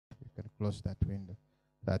close that window,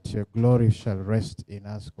 that your glory shall rest in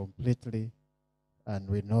us completely. And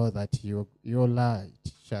we know that your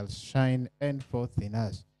light shall shine and forth in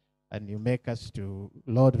us. And you make us to,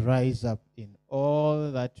 Lord, rise up in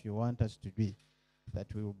all that you want us to be. That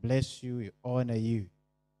we will bless you, we honor you,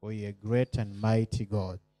 for you're a great and mighty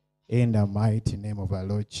God. In the mighty name of our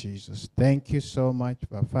Lord Jesus. Thank you so much,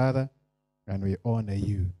 our Father, and we honor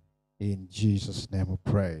you. In Jesus' name we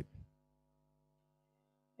pray.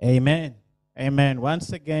 Amen. Amen.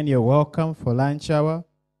 Once again, you're welcome for lunch hour.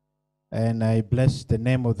 And I bless the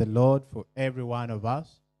name of the Lord for every one of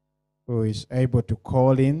us who is able to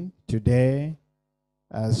call in today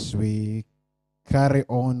as we carry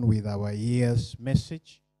on with our year's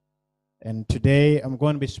message. And today I'm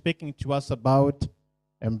going to be speaking to us about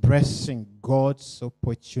embracing God's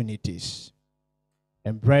opportunities.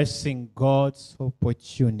 Embracing God's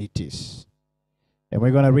opportunities. And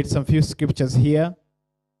we're going to read some few scriptures here.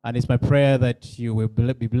 And it's my prayer that you will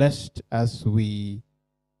be blessed as we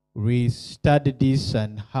study this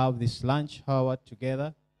and have this lunch hour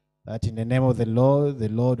together. That in the name of the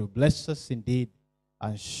Lord will bless us indeed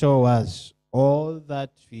and show us all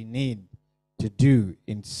that we need to do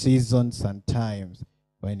in seasons and times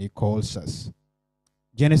when he calls us.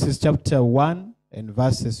 Genesis chapter 1 and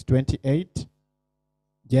verses 28.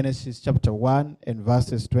 Genesis chapter 1 and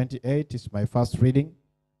verses 28 is my first reading.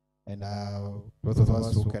 And both of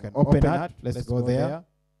us who can open up, let's go there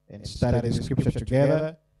and study the scripture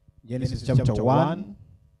together. Genesis chapter 1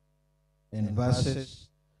 and verses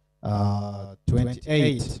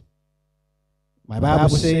 28. My Bible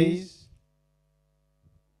says,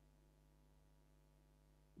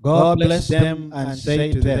 God blessed them and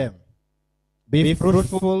said to them, be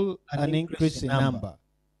fruitful and increase in number,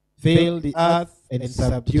 fill the earth and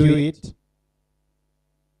subdue it,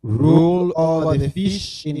 rule over the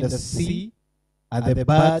fish in the sea and the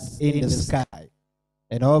birds in the sky,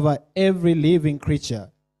 and over every living creature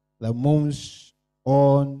that moves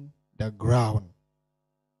on the ground.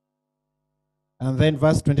 And then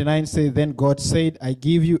verse 29 says, then God said, I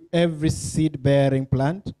give you every seed-bearing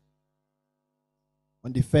plant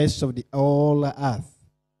on the face of the whole earth,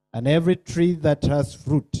 and every tree that has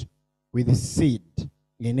fruit with seed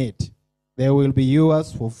in it, they will be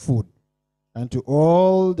yours for food. And to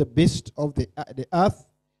all the beasts of the earth,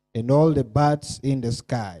 and all the birds in the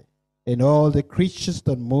sky, and all the creatures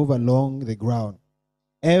that move along the ground,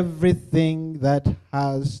 everything that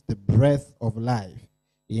has the breath of life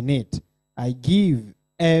in it, I give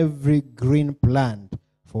every green plant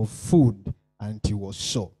for food. And it was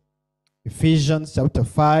so. Ephesians chapter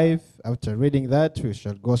 5, after reading that, we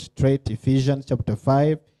shall go straight to Ephesians chapter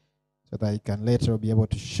 5, so that you can later be able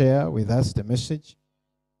to share with us the message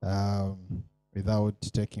without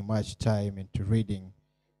taking much time into reading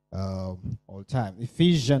all time.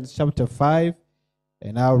 Ephesians chapter 5,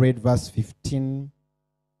 and I'll read verse 15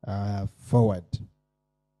 forward.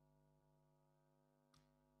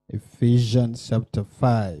 Ephesians chapter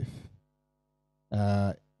 5.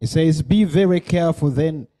 It says, be very careful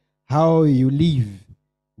then how you live,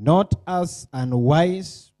 not as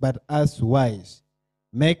unwise, but as wise.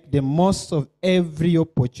 Make the most of every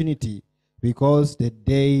opportunity, because the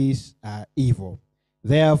days are evil.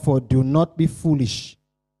 Therefore, do not be foolish,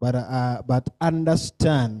 but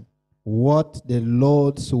understand what the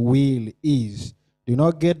Lord's will is. Do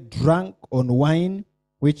not get drunk on wine,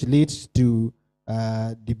 which leads to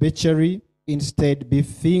debauchery. Instead, be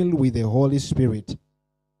filled with the Holy Spirit,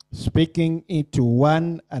 speaking into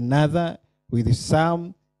one another with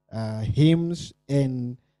psalms, hymns,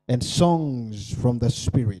 and songs from the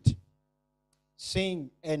Spirit. Sing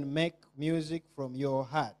and make music from your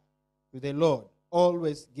heart to the Lord,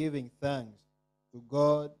 always giving thanks to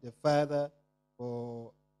God the Father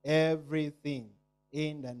for everything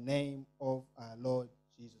in the name of our Lord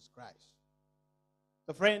Jesus Christ.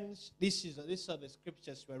 So friends, these are the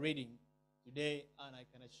scriptures we're reading today, and I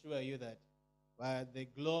can assure you that by the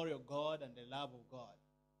glory of God and the love of God,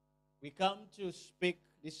 we come to speak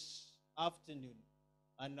this afternoon,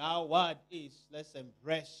 and our word is, let's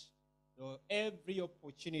embrace every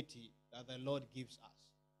opportunity that the Lord gives us.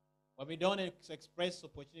 When we don't express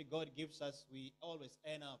opportunity God gives us, we always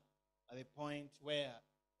end up at the point where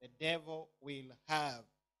the devil will have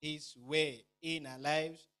his way in our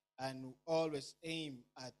lives and always aim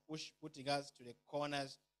at putting us to the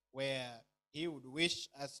corners where he would wish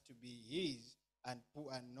us to be his and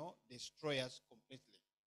not destroy us completely.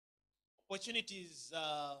 Opportunities,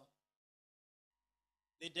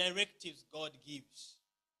 the directives God gives.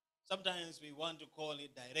 Sometimes we want to call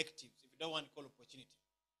it directives if you don't want to call opportunity.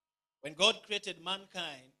 When God created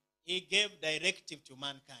mankind, he gave directive to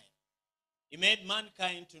mankind. He made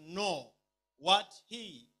mankind to know what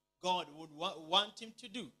God, would want him to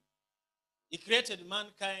do. He created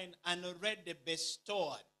mankind and already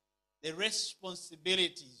bestowed the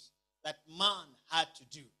responsibilities that man had to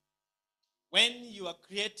do. When we were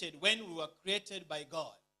created by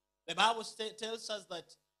God, the Bible tells us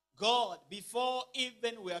that God, before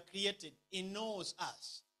even we are created, he knows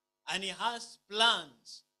us. And he has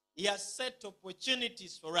plans. He has set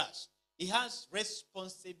opportunities for us. He has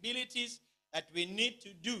responsibilities that we need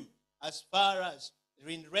to do as far as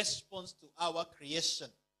in response to our creation.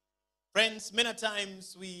 Friends, many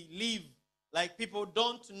times we live like people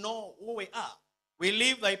don't know who we are. We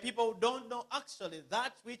live like people don't know actually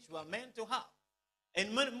that which we are meant to have.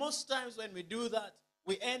 And most times when we do that,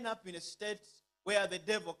 we end up in a state where the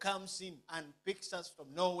devil comes in and picks us from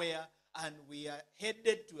nowhere, and we are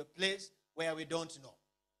headed to a place where we don't know.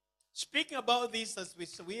 Speaking about this as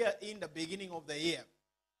we are in the beginning of the year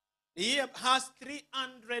has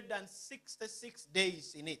 366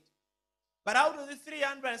 days in it. But out of the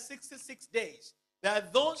 366 days, there are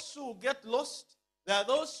those who get lost, there are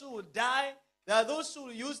those who die, there are those who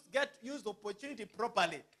use the opportunity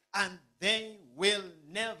properly, and they will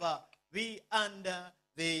never be under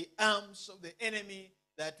the arms of the enemy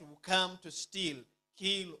that will come to steal,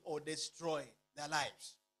 kill, or destroy their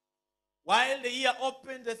lives. While the year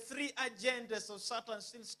opened, the three agendas of Satan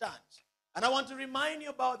still stands. And I want to remind you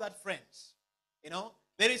about that, friends.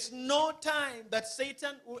 There is no time that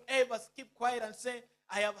Satan will ever keep quiet and say,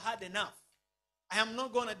 I have had enough. I am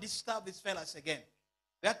not going to disturb these fellas again.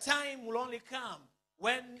 That time will only come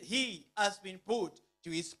when he has been put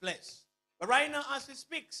to his place. But right now, as we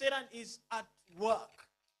speak, Satan is at work.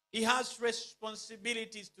 He has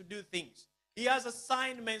responsibilities to do things. He has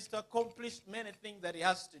assignments to accomplish many things that he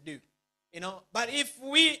has to do. But if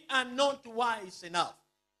we are not wise enough,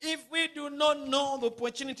 if we do not know the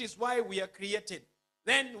opportunities why we are created,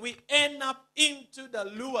 then we end up into the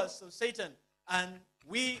lures of Satan, and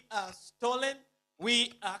we are stolen,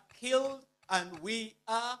 we are killed, and we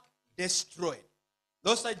are destroyed.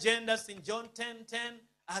 Those agendas in John 10:10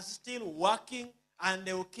 are still working, and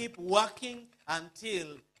they will keep working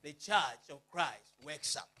until the church of Christ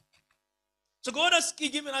wakes up. So God has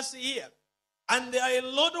given us here, and there are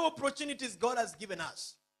a lot of opportunities God has given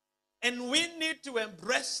us, and we need to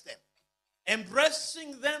embrace them.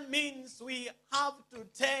 Embracing them means we have to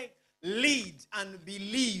take lead and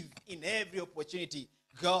believe in every opportunity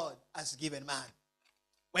God has given man.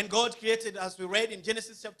 When God created, as we read in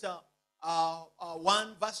Genesis chapter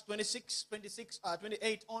 1, verse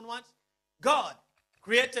 28 onwards, God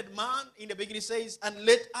created man. In the beginning says, and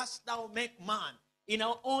let us now make man in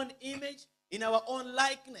our own image, in our own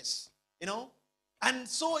likeness. And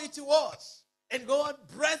so it was. And God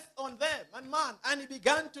breathed on them and man, and he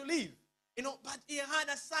began to live. But he had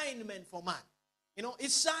assignment for man. He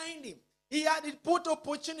signed him. He put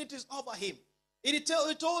opportunities over him. He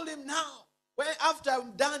told him, now, after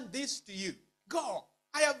I've done this to you, go.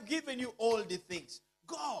 I have given you all the things.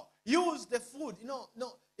 Go. Use the food.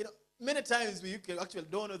 Many times we actually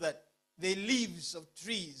don't know that the leaves of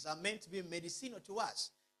trees are meant to be medicinal to us.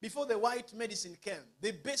 Before the white medicine came,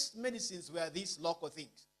 the best medicines were these local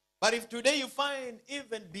things. But if today you find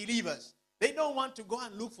even believers, they don't want to go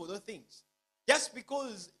and look for those things. Just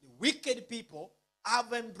because the wicked people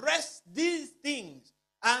have embraced these things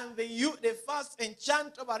and they first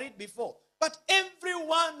enchant over it before. But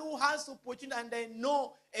everyone who has opportunity and they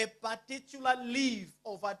know a particular leaf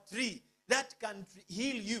of a tree that can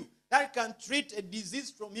heal you, that can treat a disease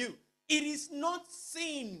from you, it is not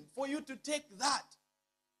sin for you to take that.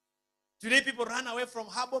 Today people run away from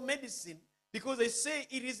herbal medicine because they say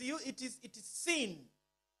it is sin.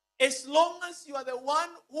 As long as you are the one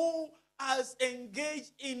who has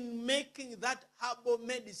engaged in making that herbal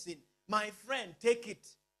medicine, my friend, take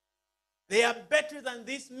it. They are better than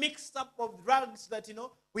this mixed up of drugs that,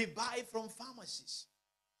 we buy from pharmacies.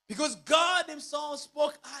 Because God himself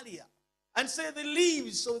spoke earlier and said the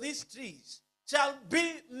leaves of these trees shall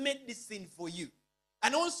be medicine for you.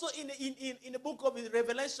 And also in the book of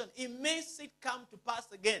Revelation, he makes it come to pass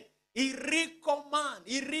again. He recommands,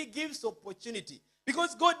 he re-gives opportunity.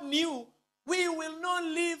 Because God knew we will not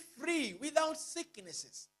live free without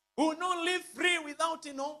sicknesses. We will not live free without,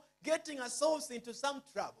 getting ourselves into some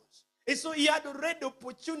troubles. And so he had already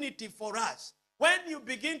opportunity for us. When you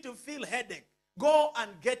begin to feel headache, go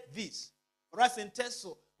and get this. For us in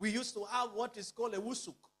Teso, we used to have what is called a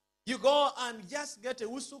wusuk. You go and just get a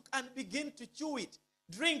wusuk and begin to chew it.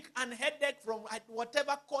 Drink, and headache from at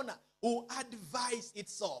whatever corner will advise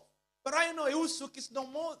itself. But right now, a wusuk is no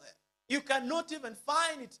more there. You cannot even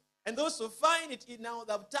find it. And those who find it now,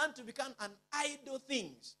 they've turned to become an idle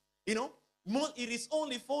things. It is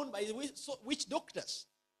only found by witch doctors.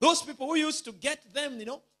 Those people who used to get them,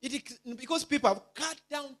 because people have cut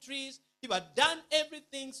down trees, people have done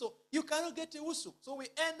everything, so you cannot get a usuk. So we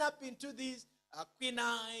end up into these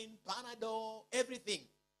quinine, Panadol, everything.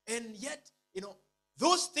 And yet,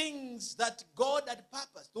 those things that God had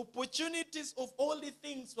purposed, the opportunities of all the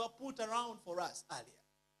things were put around for us earlier.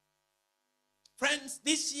 Friends,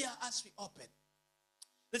 this year as we open,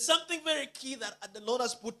 there's something very key that the Lord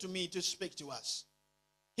has put to me to speak to us.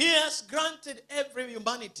 He has granted every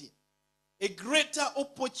humanity a greater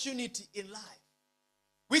opportunity in life,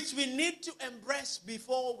 which we need to embrace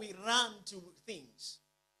before we run to things.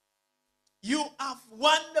 You are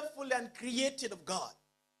wonderfully and created of God.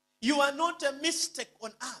 You are not a mistake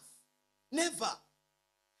on earth. Never.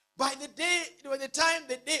 By the time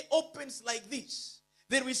the day opens like this,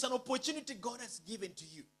 there is an opportunity God has given to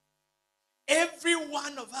you. Every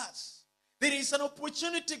one of us, there is an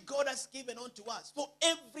opportunity God has given unto us for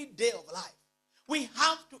every day of life. We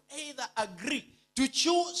have to either agree to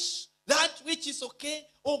choose that which is okay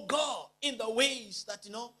or go in the ways that,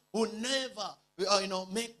 will never,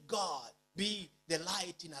 make God be the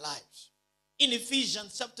light in our lives. In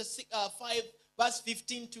Ephesians chapter 5, verse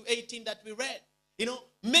 15 to 18 that we read,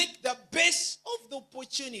 make the best of the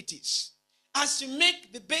opportunities. As you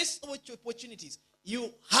make the best of your opportunities,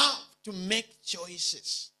 you have to make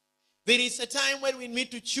choices. There is a time when we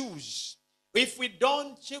need to choose. If we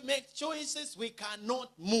don't make choices, we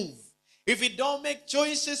cannot move. If we don't make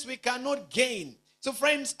choices, we cannot gain. So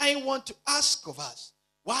friends, I want to ask of us,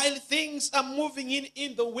 while things are moving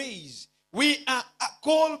in the ways, we are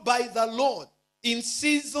called by the Lord in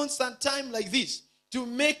seasons and time like this to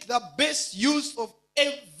make the best use of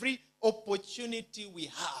every opportunity we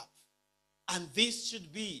have. And this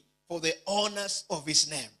should be for the honors of his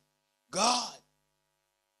name. God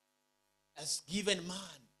has given man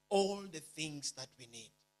all the things that we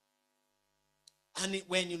need. And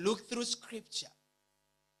when you look through scripture,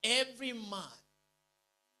 every man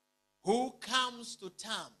who comes to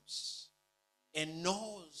terms and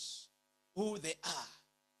knows who they are,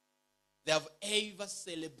 they have ever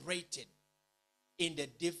celebrated in the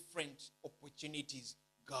different opportunities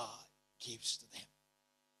God gives to them.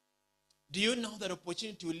 Do you know that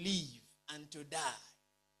opportunity to live and to die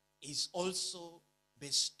is also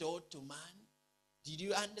bestowed to man? Did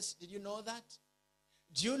you know that?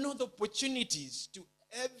 Do you know the opportunities to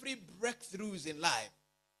every breakthroughs in life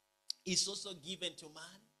is also given to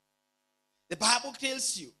man? The Bible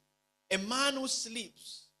tells you, a man who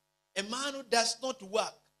sleeps, a man who does not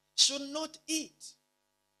work, should not eat.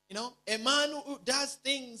 A man who does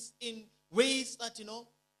things in ways that,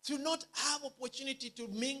 should not have opportunity to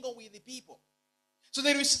mingle with the people. So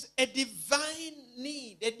there is a divine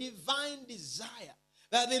need, a divine desire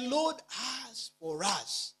that the Lord has for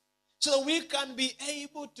us, so we can be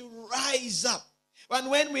able to rise up. And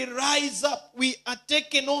when we rise up, we are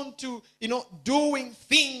taken on to, doing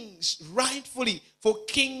things rightfully for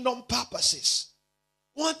kingdom purposes.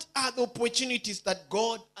 What are the opportunities that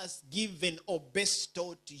God has given or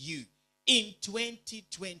bestowed to you in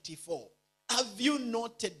 2024? Have you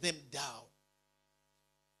noted them down?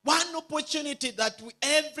 One opportunity that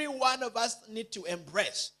every one of us need to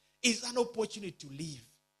embrace is an opportunity to live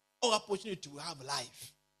or opportunity to have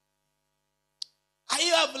life. I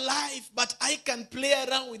have life, but I can play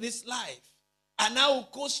around with this life, and I will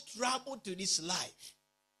cause trouble to this life.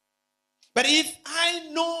 But if I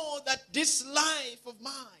know that this life of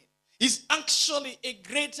mine is actually a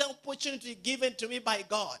greater opportunity given to me by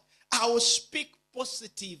God, I will speak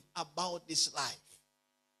positive about this life.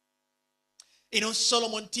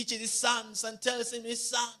 Solomon teaches his sons and tells him, his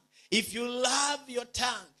son, if you love your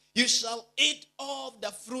tongue, you shall eat of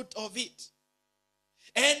the fruit of it.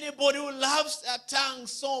 Anybody who loves their tongue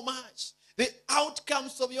so much, the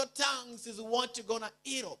outcomes of your tongues is what you're going to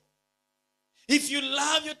eat of. If you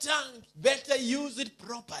love your tongue, better use it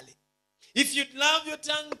properly. If you love your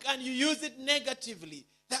tongue and you use it negatively,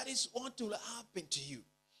 that is what will happen to you.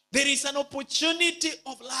 There is an opportunity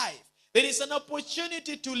of life. There is an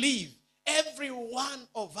opportunity to live. Every one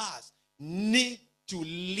of us need to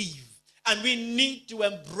live. And we need to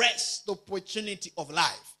embrace the opportunity of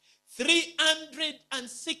life.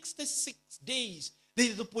 366 days, there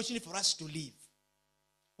is the opportunity for us to live.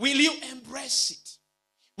 Will you embrace it?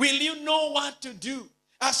 Will you know what to do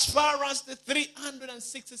as far as the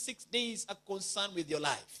 366 days are concerned with your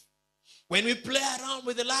life? When we play around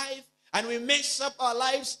with the life and we mess up our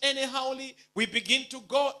lives anyhowly, we begin to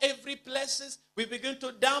go every places, we begin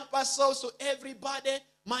to dump ourselves to everybody,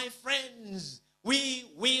 my friends, we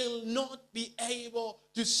will not be able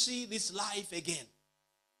to see this life again.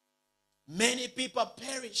 Many people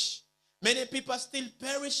perish Many people are still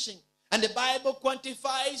perishing. And the Bible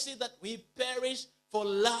quantifies it that we perish for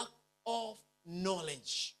lack of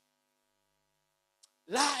knowledge.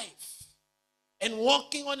 Life and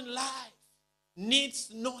walking on life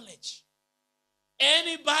needs knowledge.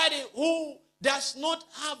 Anybody who does not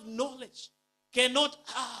have knowledge cannot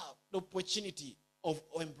have the opportunity of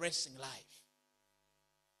embracing life.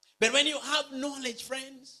 But when you have knowledge,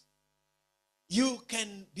 friends, you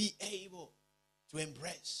can be able to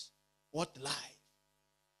embrace what life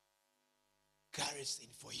carries in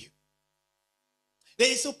for you.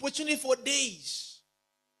 There is opportunity for days.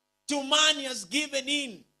 To man he has given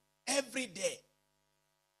in every day.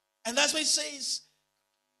 And that's why it says,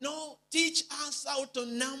 no, teach us how to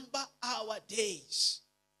number our days.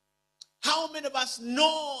 How many of us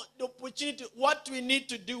know the opportunity, what we need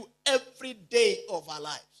to do every day of our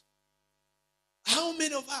lives? How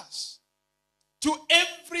many of us? To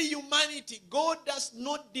every humanity, God does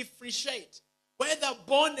not differentiate whether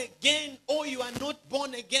born again or you are not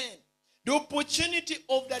born again. The opportunity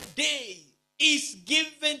of the day is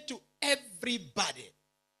given to everybody.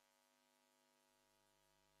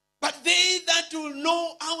 But they that will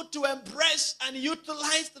know how to embrace and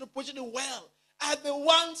utilize the opportunity well are the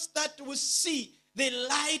ones that will see the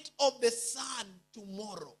light of the sun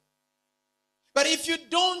tomorrow. But if you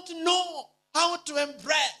don't know how to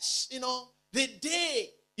embrace, the day,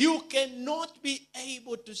 you cannot be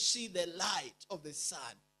able to see the light of the sun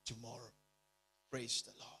tomorrow. Praise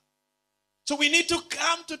the Lord. So we need to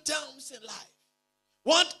come to terms in life.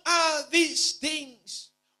 What are these things?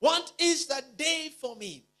 What is the day for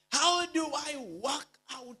me? How do I work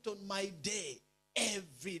out on my day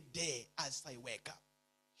every day as I wake up?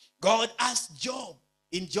 God asked Job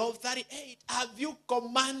in Job 38, have you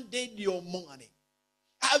commanded your morning?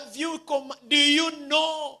 Do you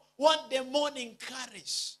know what the morning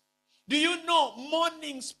carries? Do you know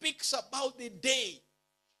morning speaks about the day?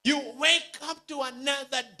 You wake up to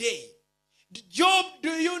another day. Job, do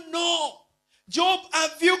you know? Job,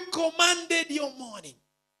 have you commanded your morning?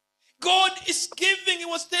 God is giving, he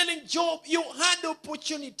was telling Job, you had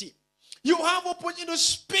opportunity. You have opportunity to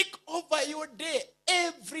speak over your day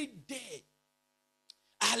every day.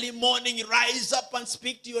 Early morning, rise up and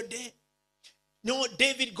speak to your day. No,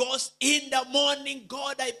 David goes, in the morning,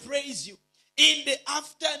 God, I praise you. In the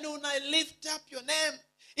afternoon, I lift up your name.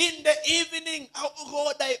 In the evening, oh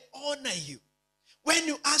God, I honor you. When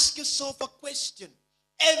you ask yourself a question,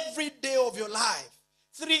 every day of your life,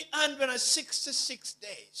 366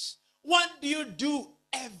 days, what do you do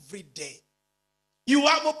every day? You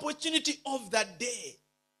have opportunity of that day.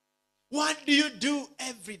 What do you do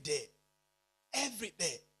every day? Every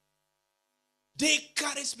day. Day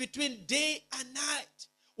carries between day and night.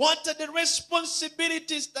 What are the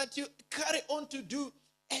responsibilities that you carry on to do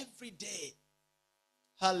every day?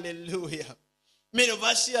 Hallelujah. Many of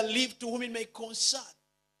us here live to whom it may concern.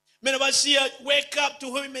 Many of us here wake up to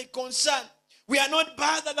whom it may concern. We are not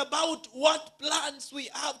bothered about what plans we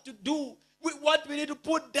have to do, what we need to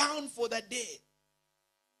put down for the day.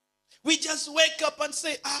 We just wake up and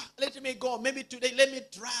say, let me go. Maybe today, let me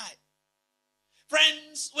try.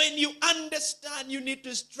 Friends, when you understand, you need to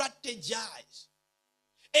strategize.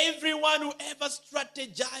 Everyone who ever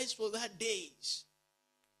strategized for their days,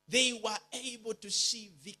 they were able to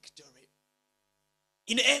see victory.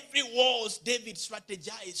 In every wars David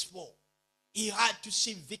strategized for, he had to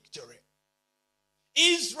see victory.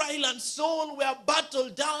 Israel and Saul were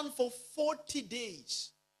battled down for 40 days.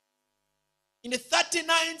 In the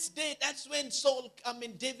 39th day, that's when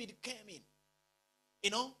David came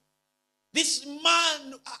in. This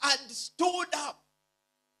man had stood up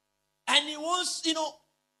and he was,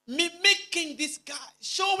 mimicking this guy,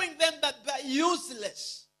 showing them that they're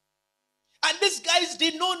useless. And these guys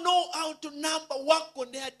did not know how to work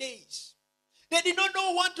on their days. They did not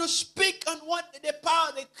know what to speak and what the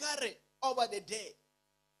power they carry over the day.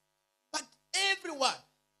 But everyone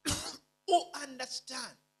who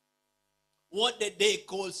understands what the day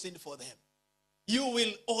calls in for them, you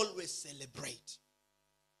will always celebrate.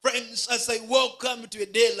 Friends, as I welcome to a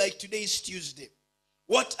day like today's Tuesday,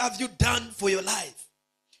 what have you done for your life?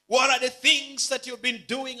 What are the things that you've been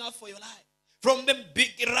doing for your life? From the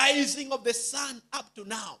big rising of the sun up to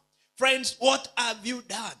now. Friends, what have you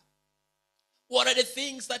done? What are the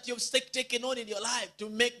things that you've taken on in your life to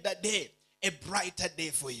make that day a brighter day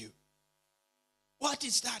for you? What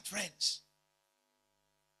is that, friends?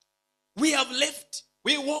 We have left.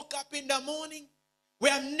 We woke up in the morning. We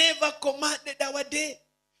have never commanded our day.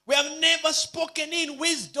 We have never spoken in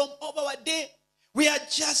wisdom of our day. We are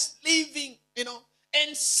just living,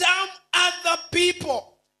 And some other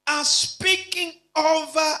people are speaking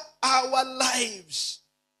over our lives.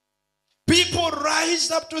 People rise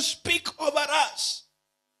up to speak over us.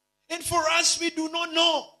 And for us, we do not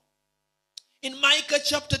know. In Micah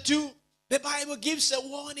chapter 2, the Bible gives a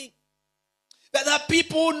warning that there are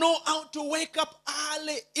people who know how to wake up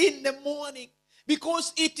early in the morning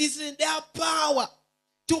because it is in their power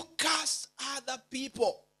to curse other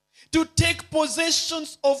people, to take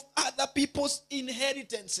possessions of other people's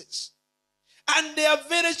inheritances. And they are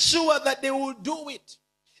very sure that they will do it.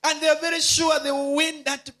 And they are very sure they will win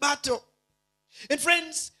that battle. And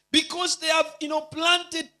friends, because they have,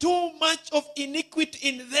 planted too much of iniquity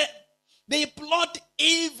in them, they plot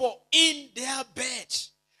evil in their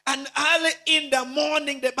beds. And early in the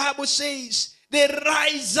morning, the Bible says, they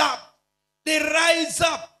rise up. They rise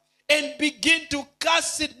up and begin to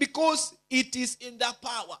curse it because it is in their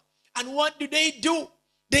power. And what do?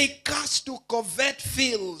 They curse to covet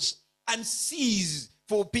fields and seize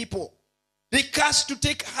for people. They curse to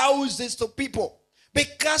take houses to people. They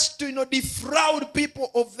curse to defraud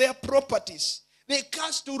people of their properties. They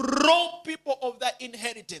curse to rob people of their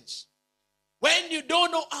inheritance. When you don't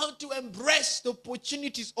know how to embrace the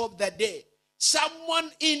opportunities of the day, someone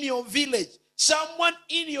in your village, someone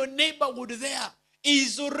in your neighborhood there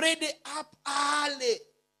is already up early.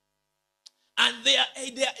 And they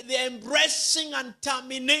are embracing and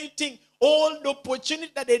terminating all the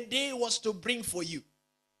opportunity that the day was to bring for you.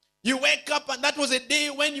 You wake up and that was a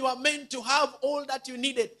day when you are meant to have all that you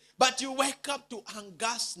needed. But you wake up to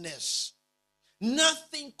anxiousness.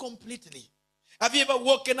 Nothing completely. Have you ever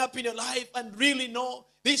woken up in your life and really know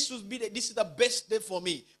this is the best day for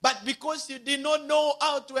me? But because you did not know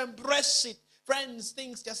how to embrace it, friends,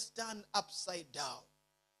 things just turn upside down.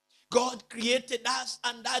 God created us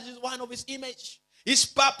and that is one of his image. His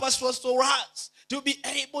purpose was for us to be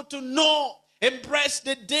able to know, embrace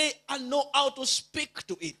the day and know how to speak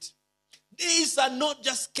to it. Days are not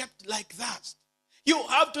just kept like that. You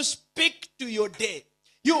have to speak to your day.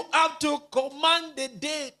 You have to command the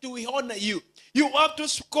day to honor you. You have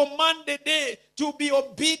to command the day to be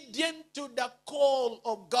obedient to the call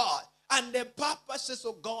of God and the purposes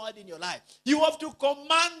of God in your life. You have to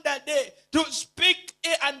command the day to speak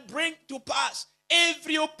and bring to pass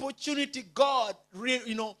every opportunity God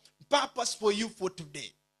purpose for you for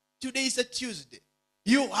today. Today is a Tuesday.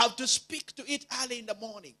 You have to speak to it early in the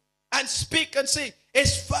morning and speak and say,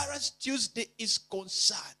 as far as Tuesday is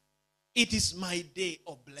concerned, it is my day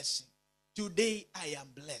of blessing. Today I am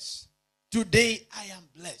blessed. Today I am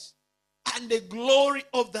blessed. And the glory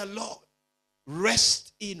of the Lord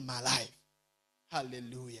rests in my life.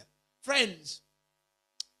 Hallelujah. Friends,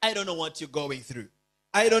 I don't know what you're going through.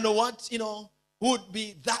 I don't know what, would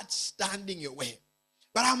be that standing your way.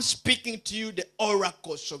 But I'm speaking to you the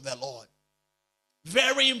oracles of the Lord.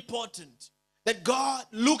 Very important that God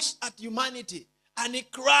looks at humanity and he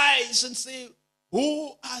cries and says,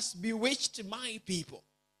 who has bewitched my people?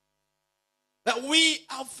 That we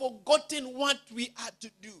have forgotten what we had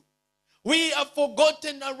to do. We have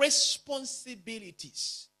forgotten our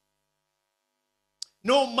responsibilities.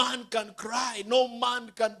 No man can cry. No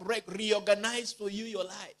man can reorganize for you your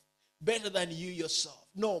life better than you yourself.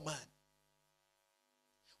 No man.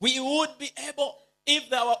 We would be able, if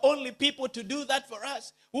there were only people to do that for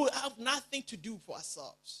us, we would have nothing to do for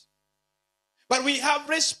ourselves. But we have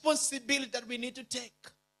responsibility that we need to take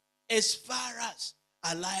as far as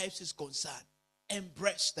our lives is concerned.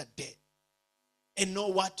 Embrace the day and know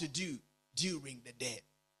what to do during the day.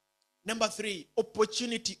 Number 3,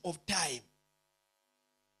 opportunity of time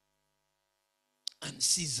and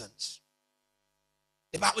seasons.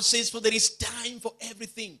 The Bible says, for there is time for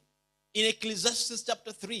everything. In Ecclesiastes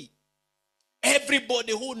chapter 3,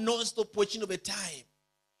 everybody who knows the opportunity of a time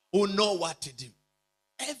will know what to do.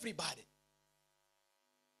 Everybody.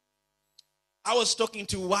 I was talking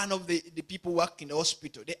to one of the people working in the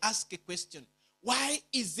hospital. They asked a question. Why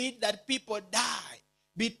is it that people die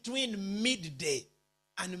between midday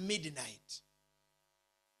and midnight?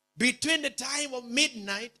 Between the time of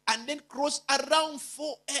midnight and then cross around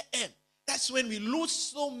 4 a.m. That's when we lose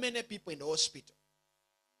so many people in the hospital.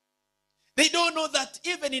 They don't know that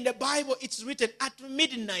even in the Bible it's written at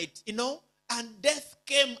midnight, and death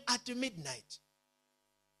came at midnight.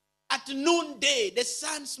 At noonday, the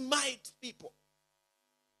sun smites people.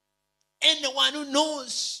 Anyone who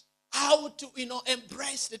knows how to,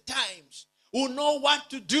 embrace the times, who know what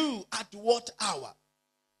to do at what hour.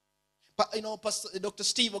 But, Pastor Dr.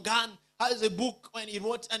 Steve Ogan has a book when he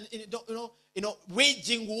wrote, and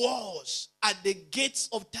waging wars at the gates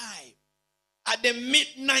of time, at the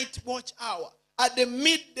midnight watch hour, at the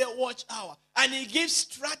midday watch hour, and he gives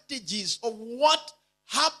strategies of what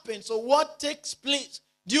happens or what takes place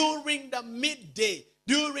during the midday,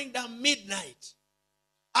 during the midnight.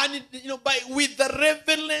 And with the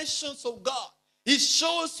revelations of God, He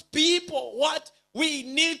shows people what we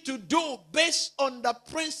need to do based on the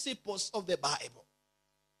principles of the Bible.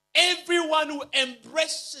 Everyone who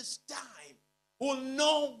embraces time will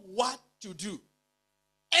know what to do.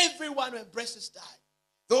 Everyone who embraces time.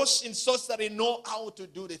 Those in sorcery know how to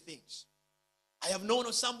do the things. I have known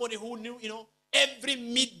of somebody who knew, every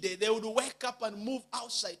midday they would wake up and move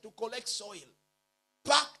outside to collect soil.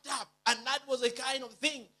 Packed up. And that was the kind of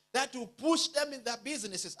thing that will push them in their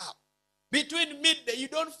businesses up. Between midday, you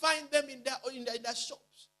don't find them in their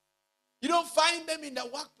shops. You don't find them in their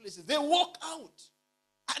workplaces. They walk out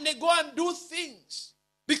and they go and do things.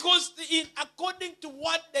 Because according to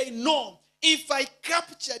what they know, if I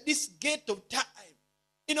capture this gate of time,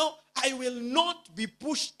 I will not be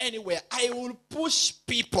pushed anywhere. I will push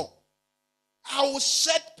people. I will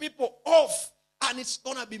set people off. And it's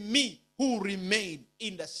going to be me who remain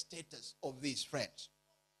in the status of these friends.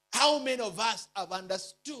 How many of us have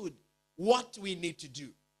understood what we need to do?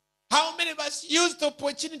 How many of us use the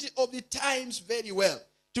opportunity of the times very well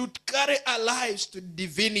to carry our lives to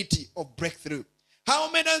divinity of breakthrough? How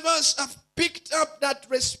many of us have picked up that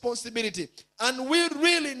responsibility and we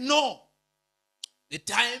really know the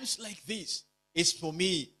times like this is for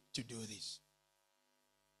me to do this?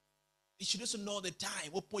 You should also know the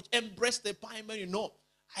time. Embrace the time when you know,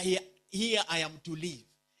 here I am to live.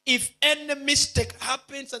 If any mistake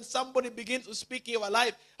happens and somebody begins to speak in your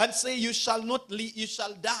life and say you shall not live, you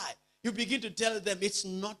shall die, you begin to tell them it's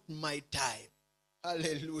not my time.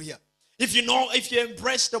 Hallelujah. If you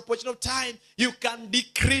embrace the opportunity of time, you can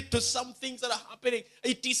decree to some things that are happening,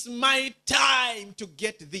 it is my time to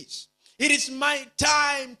get this. It is my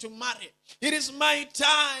time to marry. It is my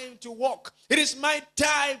time to walk. It is my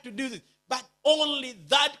time to do this. But only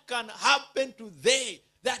that can happen to they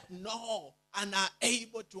that know and are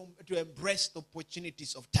able to embrace the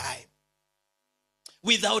opportunities of time.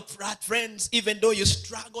 Without that, friends, even though you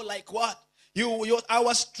struggle like what?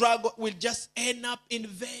 Our struggle will just end up in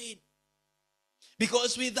vain.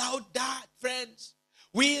 Because without that, friends,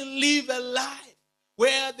 we live a life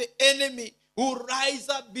where the enemy will rise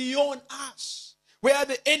up beyond us. Where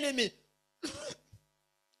the enemy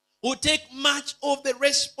will take much of the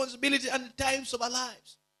responsibility and the times of our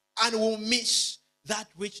lives. And will miss that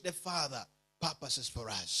which the Father purposes for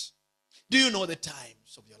us. Do you know the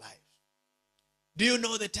times of your life? Do you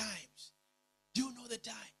know the times? Do you know the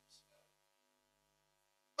times?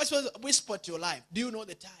 I suppose whisper to your life. Do you know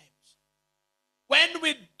the times? When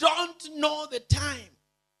we don't know the time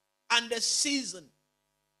and the season,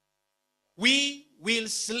 we will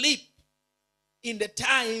sleep in the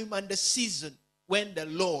time and the season when the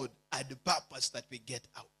Lord had the purpose that we get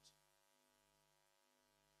out.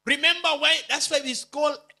 Remember why? That's why it's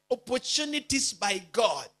called opportunities by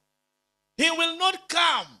God. He will not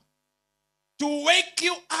come to wake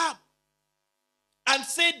you up and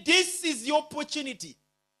say, this is your opportunity.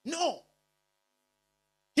 No.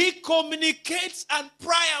 He communicates, and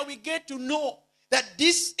prior we get to know that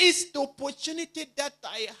this is the opportunity that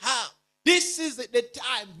I have. This is the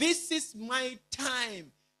time. This is my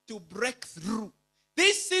time to break through.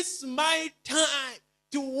 This is my time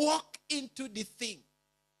to walk into the thing.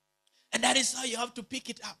 And that is how you have to pick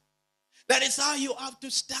it up. That is how you have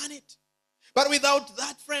to stand it. But without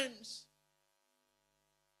that, friends,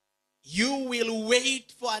 you will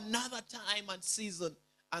wait for another time and season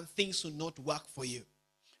and things will not work for you.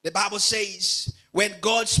 The Bible says when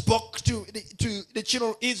God spoke to the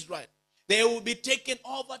children of Israel, they will be taken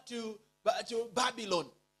over to Babylon.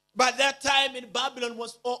 But that time in Babylon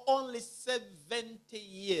was only 70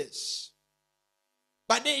 years.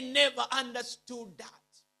 But they never understood that.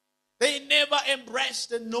 They never embraced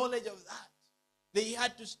the knowledge of that. They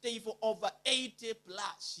had to stay for over 80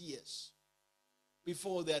 plus years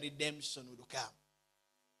before their redemption would come.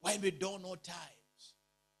 When we don't know times,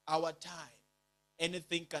 our time,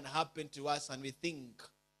 anything can happen to us and we think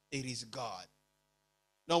it is God.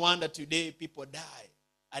 No wonder today people die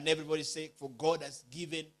and everybody say, for God has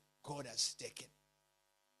given, God has taken.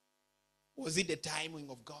 Was it the timing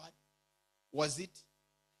of God? Was it?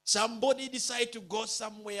 Somebody decide to go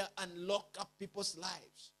somewhere and lock up people's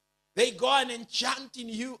lives. They go and enchant in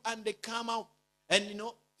you and they come out. And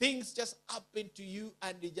things just happen to you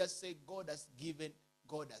and they just say, God has given,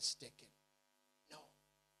 God has taken. No.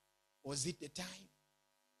 Was it the time?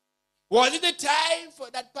 Was it the time for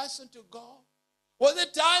that person to go? Was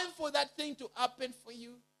it time for that thing to happen for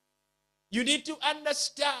you? You need to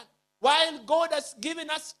understand, while God has given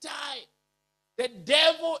us time, the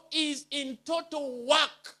devil is in total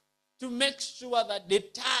work to make sure that the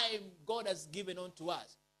time God has given unto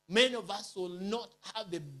us, many of us will not have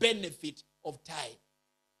the benefit of time.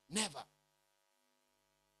 Never.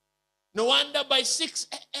 No wonder by 6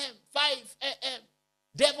 a.m., 5 a.m.,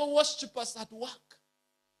 devil worshippers at work.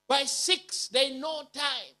 By 6, they know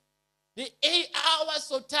time. The 8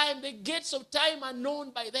 hours of time, the gates of time are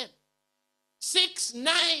known by them. 6,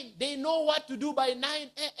 9, they know what to do by 9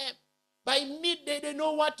 a.m. By midday, they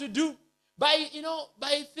know what to do. By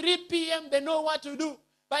 3 p.m., they know what to do.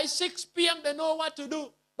 By 6 p.m., they know what to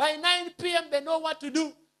do. By 9 p.m., they know what to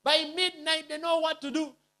do. By midnight, they know what to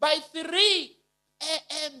do. By 3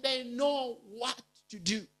 a.m., they know what to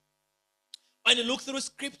do. When you look through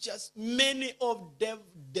scriptures, many of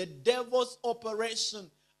the devil's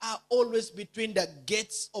operations are always between the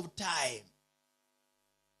gates of time.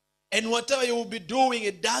 And whatever you will be doing,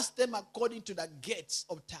 it does them according to the gates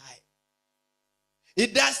of time.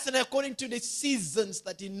 It does them according to the seasons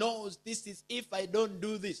that he knows. This is, if I don't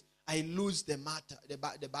do this, I lose the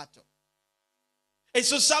battle. And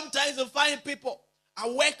so sometimes you find people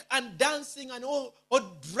awake and dancing and all, or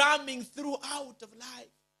drumming throughout of life,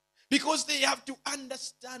 because they have to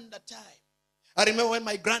understand the time. I remember when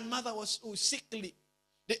my grandmother was sickly,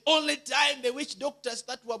 the only time the witch doctors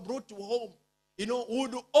that were brought to home,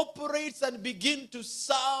 would operate and begin to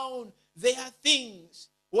sound their things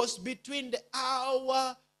was between the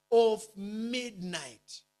hour of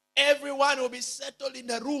midnight. Everyone will be settled in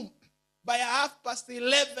the room by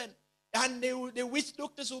 11:30, and the witch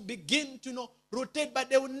doctors will begin to rotate, but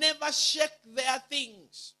they will never shake their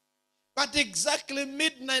things. But exactly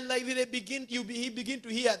midnight, like he begin to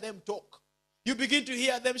hear them talk. You begin to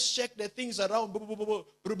hear them shake the things around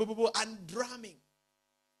and drumming.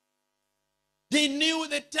 They knew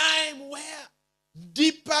the time where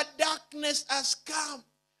deeper darkness has come,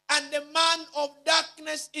 and the man of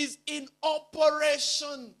darkness is in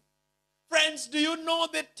operation. Friends, do you know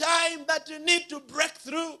the time that you need to break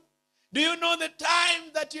through? Do you know the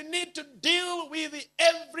time that you need to deal with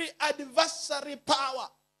every adversary power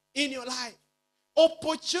in your life?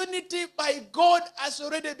 Opportunity by God has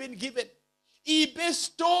already been given. He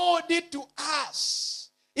bestowed it to us.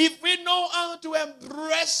 If we know how to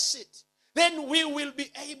embrace it, then we will be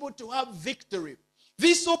able to have victory.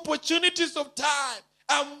 These opportunities of time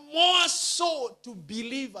are more so to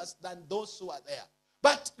believers than those who are there.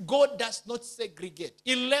 But God does not segregate.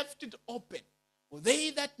 He left it open. For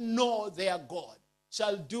they that know their God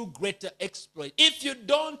shall do greater exploit. If you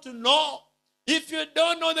don't know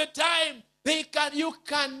the time, you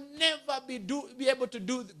can never be able to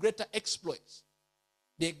do greater exploits.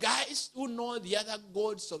 The guys who know the other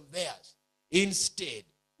gods of theirs, instead,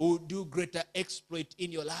 will do greater exploit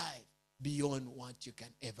in your life beyond what you can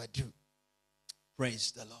ever do.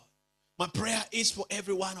 Praise the Lord. My prayer is for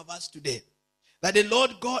every one of us today, that the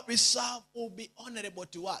Lord God we serve will be honorable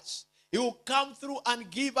to us. He will come through and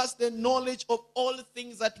give us the knowledge of all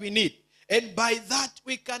things that we need. And by that,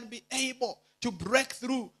 we can be able to break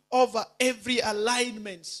through over every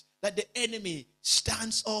alignment that the enemy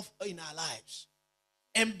stands off in our lives.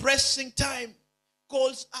 Embracing time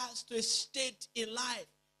calls us to a state in life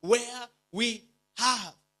where we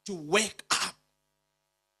have to wake up.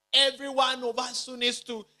 Every one of us who needs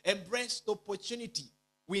to embrace the opportunity,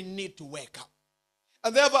 we need to wake up.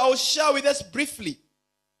 And therefore, I will share with us briefly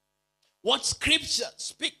what scripture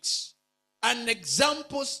speaks and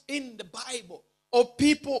examples in the Bible of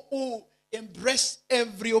people who embrace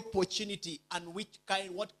every opportunity and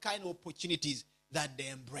what kind of opportunities that they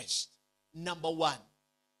embraced. Number one,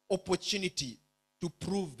 opportunity to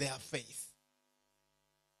prove their faith.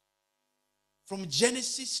 From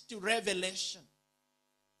Genesis to Revelation,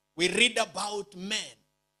 we read about men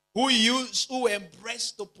who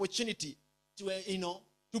embraced the opportunity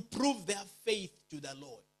to prove their faith to the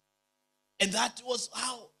Lord. And that was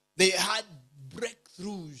how they had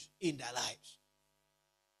breakthroughs in their lives.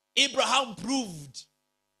 Abraham proved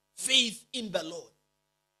faith in the Lord.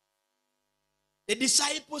 The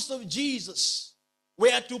disciples of Jesus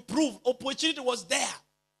were to prove. Opportunity was there.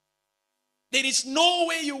 There is no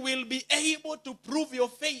way you will be able to prove your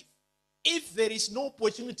faith if there is no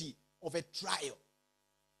opportunity of a trial.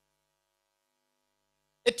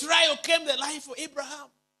 A trial came in the life of Abraham.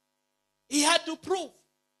 He had to prove.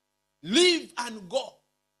 Live and go.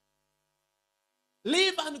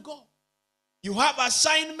 Live and go. You have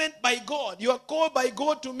assignment by God. You are called by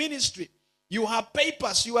God to ministry. You have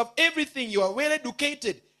papers. You have everything. You are well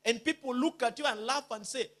educated. And people look at you and laugh and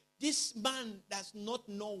say, this man does not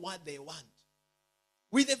know what they want.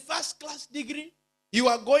 With a first-class degree, you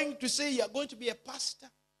are going to say you are going to be a pastor.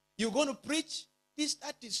 You're going to preach.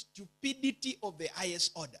 That is stupidity of the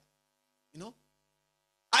highest order.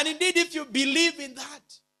 And indeed, if you believe in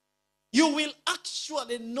that, you will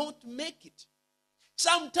actually not make it.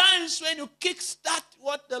 Sometimes when you kickstart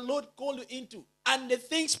what the Lord called you into and the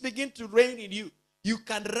things begin to reign in you, you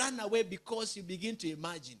can run away because you begin to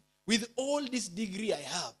imagine, with all this degree I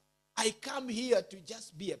have, I come here to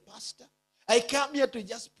just be a pastor. I come here to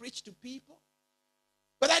just preach to people.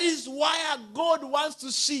 But that is why God wants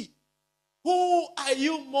to see, who are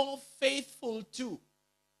you more faithful to?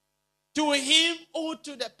 To him or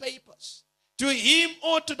to the papers? To him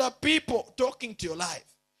or to the people talking to your life?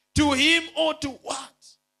 To him or to what?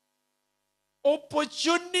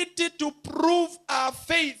 Opportunity to prove our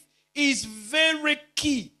faith is very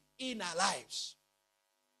key in our lives.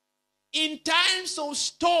 In times of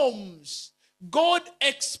storms, God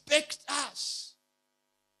expects us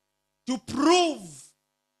to prove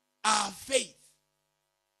our faith,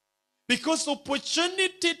 because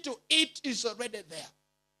opportunity to it is already there.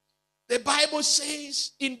 The Bible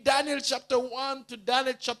says in Daniel chapter 1 to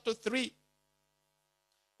Daniel chapter 3,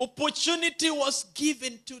 opportunity was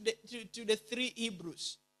given to the three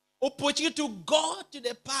Hebrews. Opportunity to go to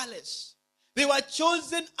the palace. They were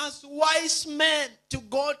chosen as wise men to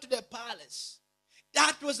go to the palace.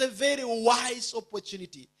 That was a very wise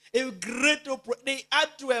opportunity. A great opportunity. They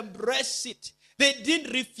had to embrace it. They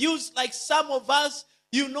didn't refuse like some of us.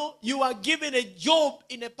 You know, you are given a job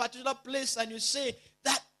in a particular place and you say,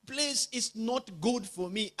 that place is not good for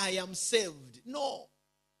me. I am saved. No.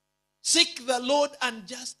 Seek the Lord and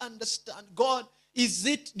just understand, God,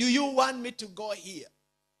 do you want me to go here?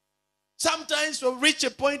 Sometimes we reach a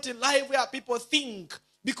point in life where people think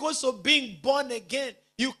because of being born again,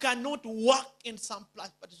 you cannot walk in some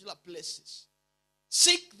particular places.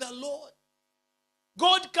 Seek the Lord.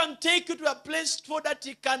 God can take you to a place so that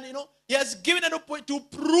he can, he has given an opportunity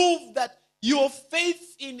to prove that your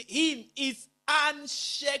faith in him is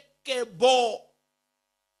unshakable.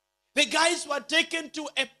 The guys were taken to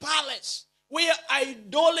a palace where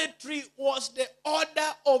idolatry was the order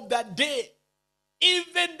of the day.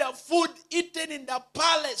 Even the food eaten in the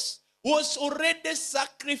palace was already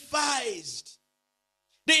sacrificed.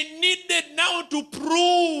 They needed now to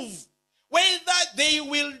prove whether they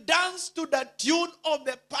will dance to the tune of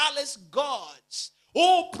the palace gods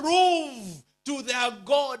or prove to their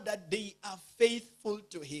God that they are faithful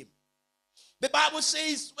to him. The Bible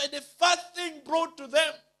says when the first thing brought to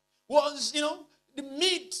them was, the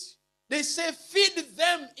meat. They say feed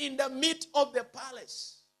them in the meat of the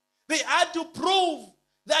palace. They had to prove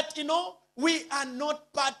that, we are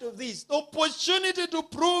not part of this. The opportunity to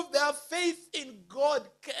prove their faith in God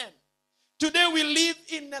came. Today we live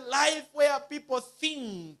in a life where people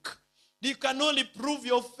think you can only prove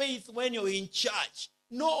your faith when you're in church.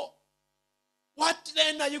 No. What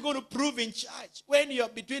then are you going to prove in church when you're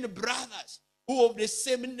between brothers who are of the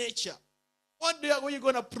same nature? What are you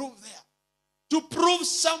going to prove there? To prove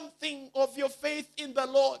something of your faith in the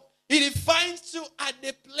Lord, it finds you at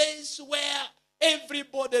the place where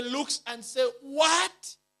everybody looks and says,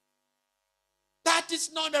 what? That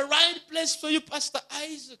is not the right place for you, Pastor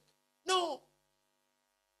Isaac. No.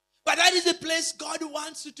 But that is the place God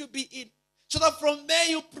wants you to be in. So that from there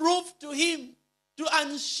you prove to him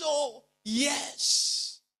and show,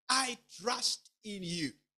 yes, I trust in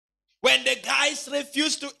you. When the guys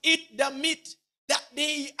refused to eat the meat, that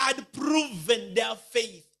they had proven their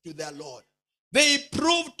faith to their Lord. They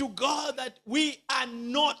proved to God that we are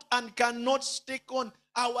not and cannot stake on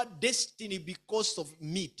our destiny because of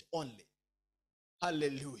meat only.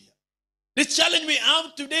 Hallelujah. The challenge we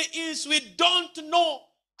have today is we don't know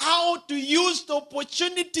how to use the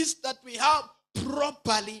opportunities that we have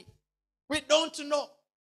properly. We don't know.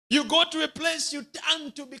 You go to a place, you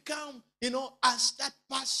turn to become, as that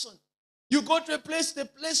person. You go to a place, the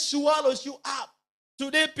place swallows you up.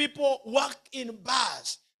 Today people work in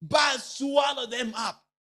bars. Bars swallow them up.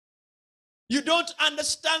 You don't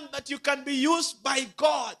understand that you can be used by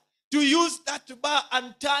God to use that bar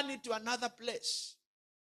and turn it to another place.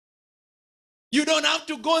 You don't have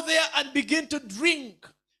to go there and begin to drink.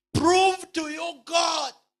 Prove to your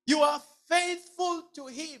God you are faithful to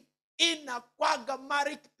him in a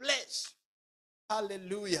quagmaric place.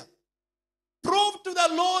 Hallelujah. Prove to the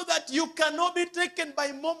Lord that you cannot be taken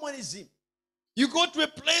by Mormonism. You go to a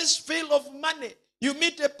place filled of money. You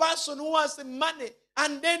meet a person who has money,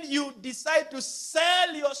 and then you decide to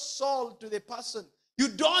sell your soul to the person. You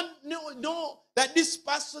don't know that this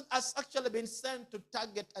person has actually been sent to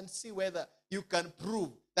target and see whether you can prove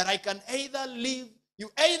that I can either live,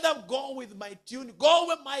 you either go with my tune, go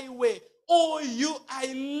with my way, or I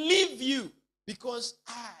leave you because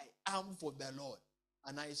I am for the Lord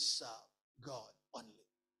and I serve God only.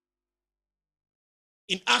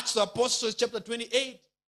 In Acts of Apostles chapter 28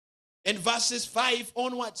 and verses 5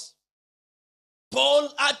 onwards, Paul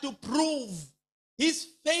had to prove his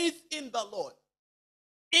faith in the Lord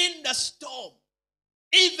in the storm.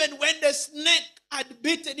 Even when the snake had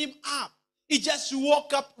beaten him up, he just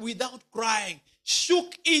woke up without crying,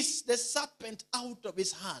 shook the serpent out of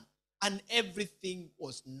his hand, and everything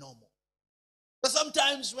was normal. But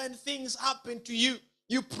sometimes when things happen to you,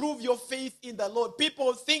 you prove your faith in the Lord.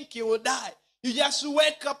 People think you will die. You just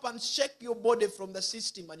wake up and shake your body from the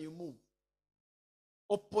system and you move.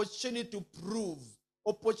 Opportunity to prove,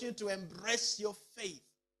 opportunity to embrace your faith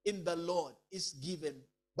in the Lord is given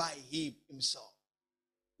by him himself.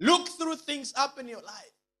 Look through things happen in your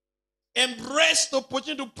life. Embrace the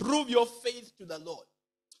opportunity to prove your faith to the Lord.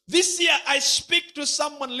 This year, I speak to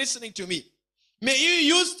someone listening to me. May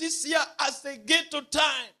you use this year as a ghetto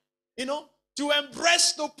time, to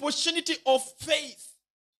embrace the opportunity of faith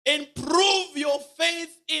and prove your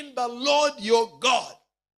faith in the Lord your God.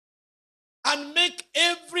 And make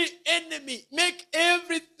every enemy, make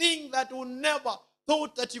everything that you never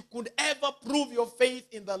thought that you could ever prove your faith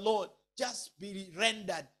in the Lord, just be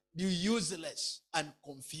rendered useless and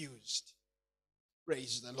confused.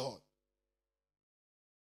 Praise the Lord.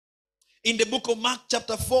 In the book of Mark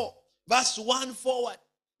chapter 4, verse 1 forward,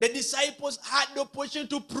 the disciples had the opportunity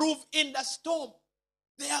to prove in the storm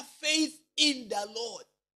their faith in the Lord.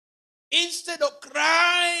 Instead of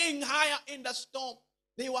crying higher in the storm,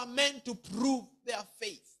 they were meant to prove their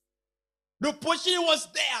faith. The opportunity was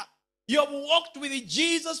there. You have walked with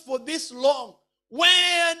Jesus for this long.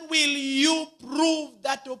 When will you prove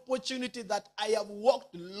that opportunity that I have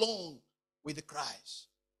walked long with Christ?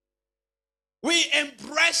 We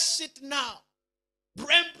embrace it now.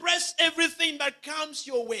 Embrace everything that comes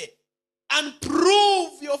your way and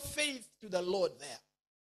prove your faith to the Lord there.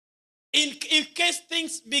 In case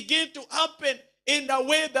things begin to happen in the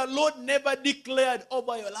way the Lord never declared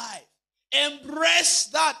over your life, embrace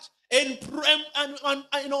that and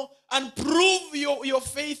prove your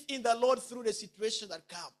faith in the Lord through the situation that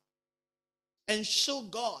come. And show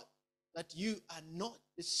God that you are not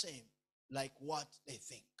the same like what they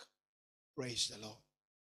think. Praise the Lord.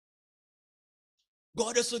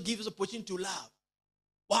 God also gives us opportunity to love.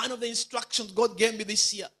 One of the instructions God gave me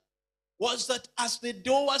this year was that as the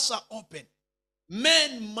doors are open,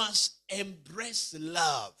 men must embrace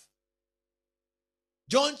love.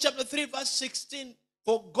 John chapter 3 verse 16,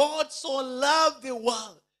 for God so loved the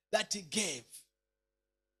world that he gave.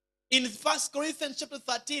 In 1 Corinthians chapter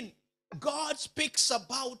 13, God speaks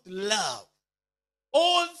about love.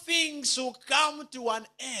 All things will come to an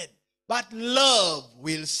end, but love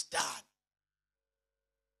will stand.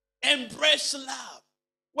 Embrace love.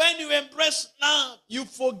 When you embrace love, you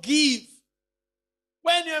forgive.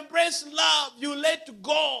 When you embrace love, you let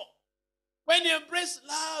go. When you embrace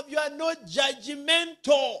love, you are not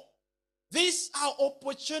judgmental. These are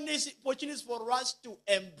opportunities for us to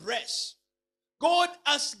embrace. God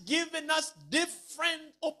has given us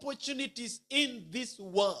different opportunities in this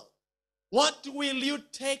world. What will you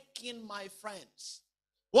take in, my friends?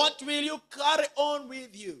 What will you carry on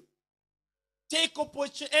with you? Take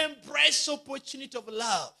opportunity, embrace opportunity of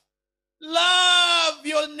love. Love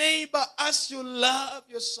your neighbor as you love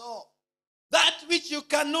yourself. That which you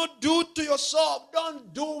cannot do to yourself,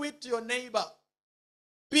 don't do it to your neighbor.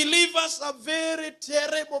 Believers are very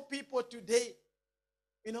terrible people today.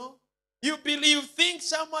 You think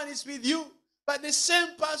someone is with you, but the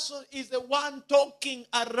same person is the one talking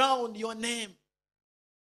around your name.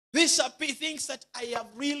 These are things that I have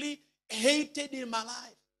really hated in my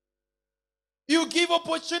life. You give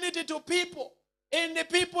opportunity to people, and the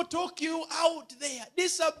people talk you out there.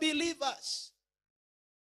 These are believers.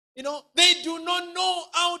 They do not know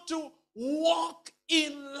how to walk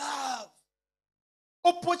in love.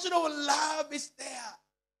 Opportunity of love is there.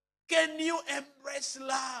 Can you embrace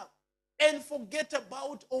love and forget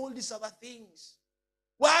about all these other things?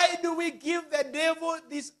 Why do we give the devil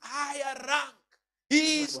this higher rank?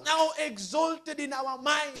 He is now exalted in our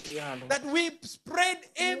mind that we spread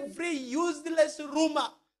every useless rumor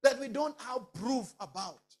that we don't have proof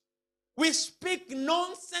about. We speak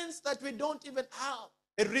nonsense that we don't even have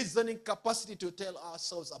a reasoning capacity to tell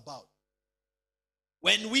ourselves about.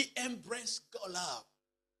 When we embrace God love,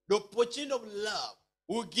 the opportunity of love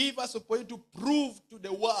will give us a opportunity to prove to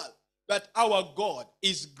the world that our God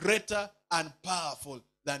is greater and powerful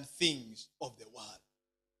than things of the world.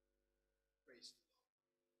 Praise the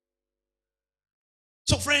Lord.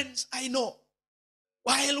 So friends, I know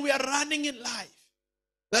while we are running in life,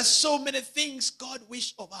 there's so many things God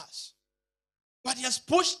wishes of us. But he has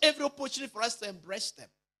pushed every opportunity for us to embrace them.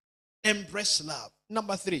 Embrace love.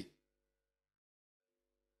 Number 3.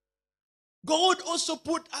 God also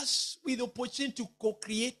put us with the opportunity to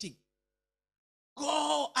co-creating.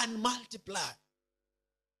 Go and multiply.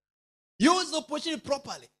 Use the opportunity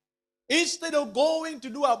properly. Instead of going to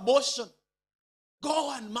do abortion,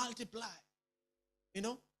 go and multiply. You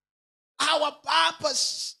know, our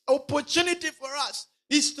purpose, opportunity for us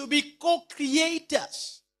is to be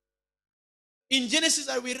co-creators. In Genesis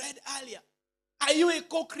that we read earlier, are you a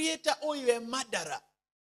co-creator or you a murderer?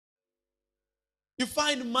 You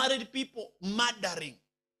find married people murdering.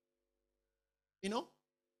 You know,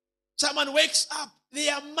 someone wakes up, they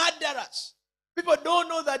are murderers. People don't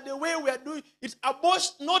know that the way we are doing it's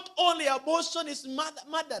abortion. Not only abortion is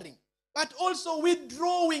murdering, but also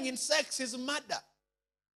withdrawing in sex is murder.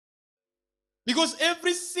 Because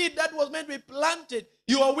every seed that was meant to be planted,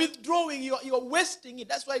 you are withdrawing, you are wasting it.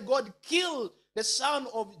 That's why God killed the son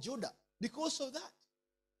of Judah. Because of that.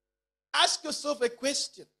 Ask yourself a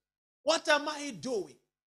question. What am I doing?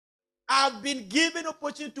 I've been given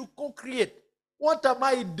opportunity to co-create. What am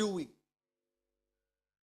I doing?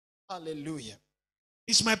 Hallelujah.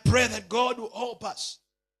 It's my prayer that God will help us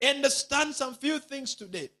understand some few things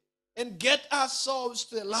today and get ourselves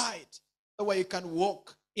to the light the way you can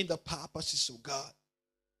walk in the purposes of God.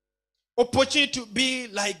 Opportunity to be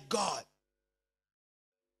like God.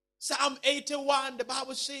 Psalm 81, the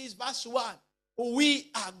Bible says, verse 1, we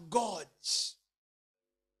are gods.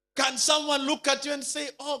 Can someone look at you and say,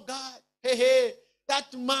 oh God, hey,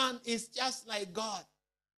 that man is just like God?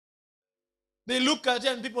 They look at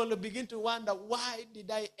you and people will begin to wonder, why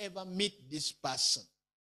did I ever meet this person?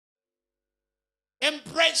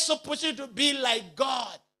 Embrace the opportunity to be like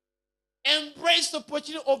God. Embrace the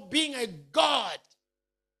opportunity of being a God.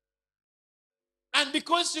 And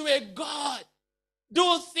because you're a God,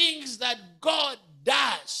 do things that God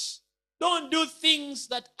does. Don't do things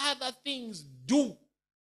that other things do.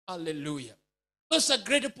 Hallelujah. That's a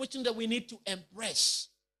great opportunity that we need to embrace.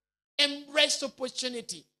 Embrace the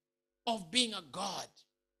opportunity of being a God.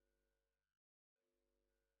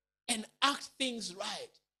 And act things right.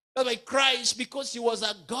 That's why Christ, because he was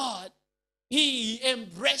a God, he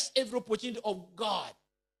embraced every opportunity of God.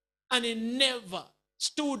 And he never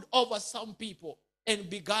stood over some people and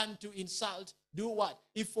began to insult. Do what?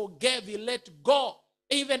 He forgave, he let go.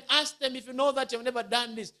 He even asked them, if you know that you've never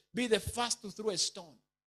done this, be the first to throw a stone.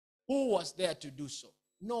 Who was there to do so?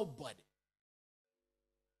 Nobody.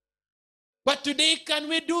 But today, can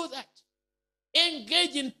we do that?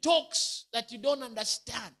 Engage in talks that you don't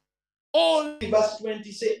understand. All verse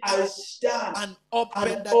 20 say, I stand and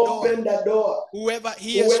open the door. Whoever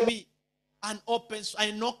hears me and opens,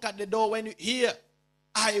 I knock at the door. When you hear,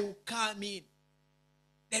 I will come in.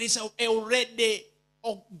 There is already,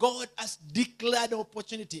 God has declared an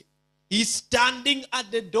opportunity. He's standing at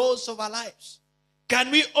the doors of our lives. Can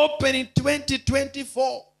we open in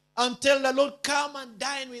 2024 and tell the Lord, come and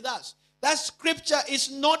dine with us? That scripture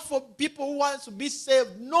is not for people who want to be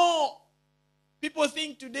saved. No. People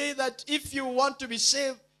think today that if you want to be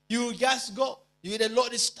saved, you just go. The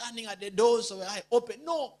Lord is standing at the doors of our life. Open.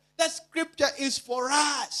 No. That scripture is for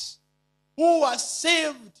us who are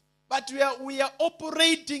saved. But we are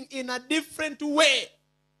operating in a different way.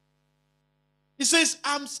 He says,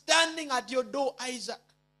 I'm standing at your door, Isaac.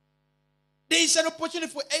 There is an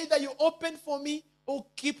opportunity for either you open for me or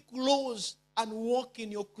keep close and walk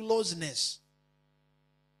in your closeness.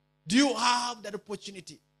 Do you have that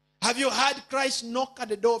opportunity? Have you had Christ knock at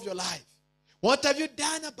the door of your life? What have you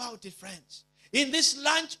done about it, friends? In this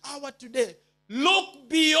lunch hour today, look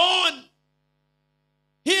beyond.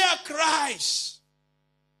 Hear Christ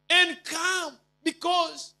and come,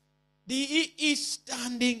 because he is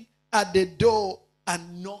standing at the door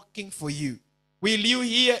and knocking for you. Will you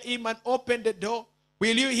hear him and open the door?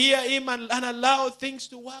 Will you hear him and allow things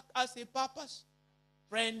to work as a purpose?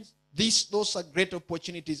 Friends, those are great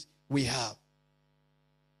opportunities we have.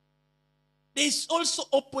 There is also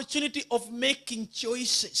opportunity of making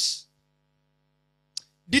choices.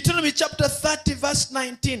 Deuteronomy chapter 30 verse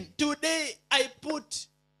 19. Today I put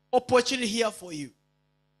opportunity here for you.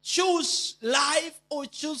 Choose life or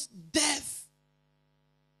choose death.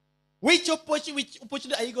 Which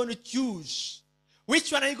opportunity are you going to choose?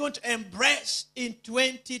 Which one are you going to embrace in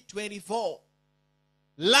 2024?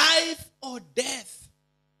 Life or death?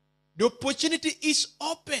 The opportunity is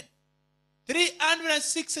open.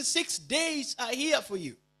 366 days are here for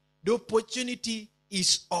you. The opportunity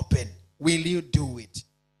is open. Will you do it?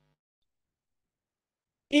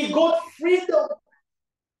 He got freedom.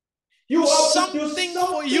 You have to do something something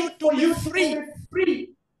for you to be free.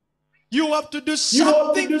 You have to do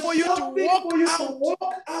something for you to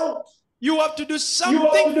walk out. You have to do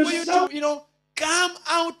something for you to, come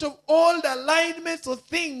out of all the alignments of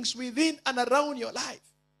things within and around your life.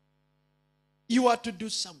 You have to do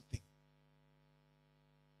something.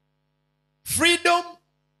 Freedom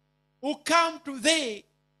will come to they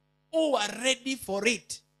who are ready for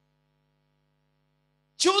it.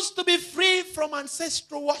 Choose to be free from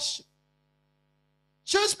ancestral worship.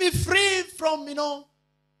 Choose to be free from,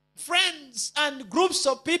 friends and groups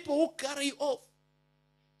of people who carry you off.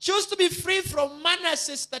 Choose to be free from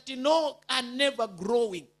manners that are never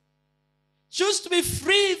growing. Choose to be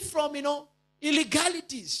free from,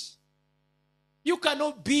 illegalities. You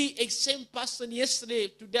cannot be a same person yesterday,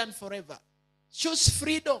 today, and forever. Choose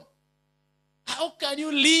freedom. How can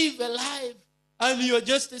you live a life and you're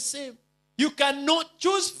just the same? You cannot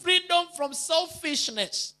choose freedom from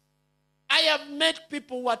selfishness. I have met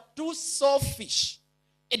people who are too selfish.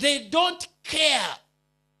 They don't care.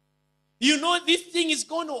 This thing is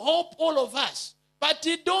going to help all of us. But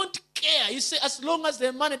they don't care. You say, as long as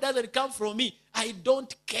the money doesn't come from me, I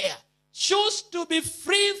don't care. Choose to be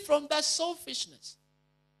free from that selfishness.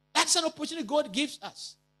 That's an opportunity God gives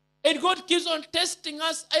us. And God keeps on testing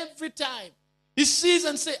us every time. He sees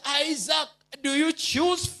and says, Isaac, do you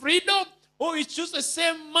choose freedom or you choose the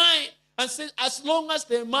same mind? And says, as long as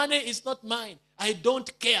the money is not mine, I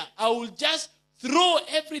don't care. I will just throw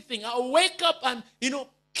everything. I'll wake up and,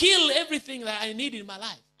 kill everything that I need in my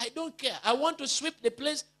life. I don't care. I want to sweep the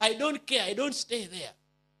place. I don't care. I don't stay there.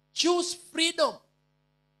 Choose freedom.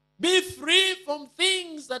 Be free from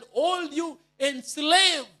things that hold you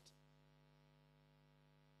enslaved.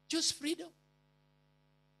 Choose freedom.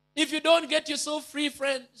 If you don't get yourself free,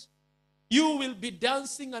 friends, you will be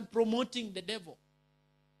dancing and promoting the devil.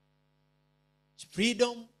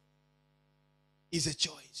 Freedom is a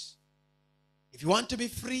choice. If you want to be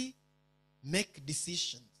free, make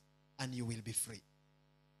decisions and you will be free.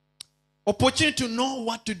 Opportunity to know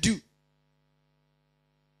what to do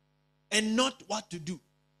and not what to do.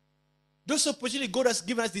 Those opportunities God has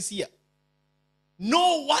given us this year.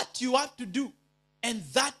 Know what you have to do and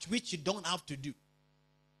that which you don't have to do.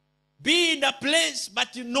 Be in a place,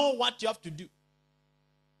 but you know what you have to do.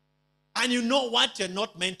 And you know what you're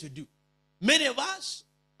not meant to do. Many of us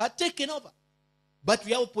are taken over. But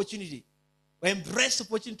we have opportunity. We embrace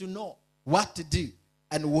opportunity to know what to do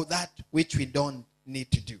and that which we don't need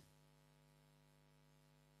to do.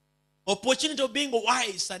 Opportunity of being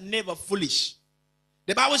wise and never foolish.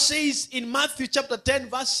 The Bible says in Matthew chapter 10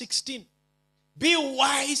 verse 16, be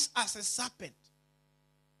wise as a serpent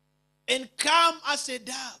and calm as a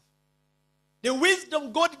dove. The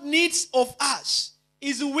wisdom God needs of us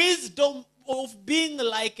is wisdom of being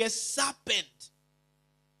like a serpent.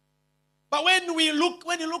 But when you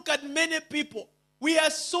look at many people, we are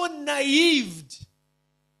so naive.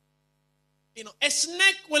 A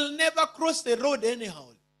snake will never cross the road anyhow.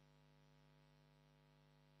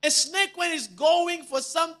 A snake, when it's going for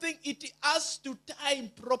something, it has to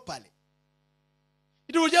time properly.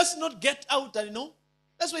 It will just not get out,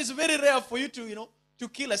 That's why it's very rare for you to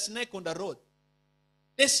kill a snake on the road.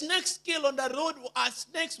 The snakes killed on the road are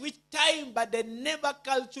snakes which time, but they never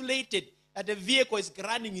calculated that the vehicle is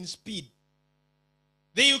running in speed.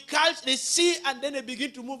 They see and then they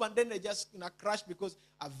begin to move and then they just crash because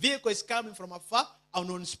a vehicle is coming from afar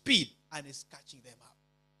and on speed and is catching them up.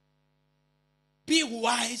 Be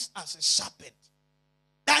wise as a serpent.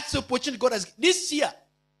 That's the opportunity God has given. This year,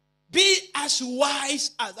 be as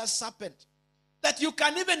wise as a serpent that you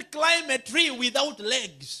can even climb a tree without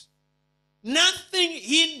legs. Nothing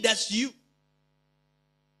hinders you.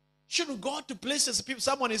 Shouldn't go to places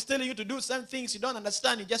someone is telling you to do some things you don't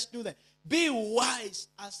understand, you just do them. Be wise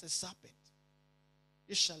as a serpent.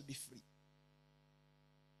 You shall be free.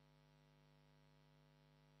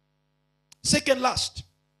 Second last.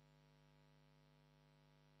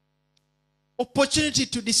 Opportunity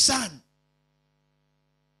to discern.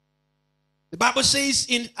 The Bible says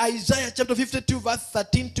in Isaiah chapter 52 verse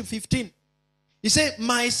 13 to 15. He said,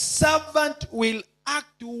 my servant will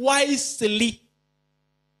act wisely.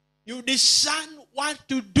 You discern what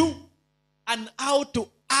to do and how to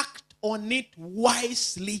act on it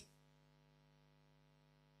wisely.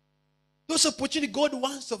 Those opportunities God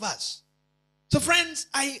wants of us. So friends,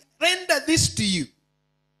 I render this to you.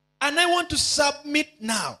 And I want to submit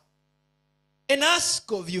now and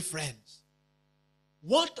ask of you, friends,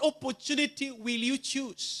 what opportunity will you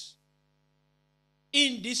choose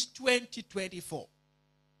in this 2024?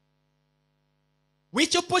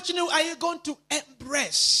 Which opportunity are you going to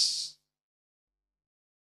embrace?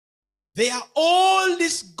 There are all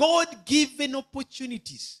these God-given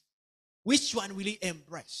opportunities. Which one will you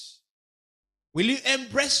embrace? Will you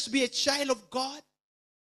embrace to be a child of God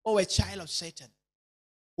or a child of Satan?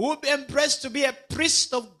 Will you embrace to be a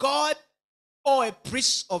priest of God or a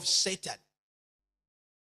priest of Satan?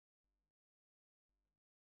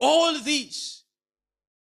 All these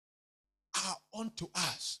are unto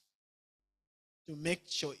us. to make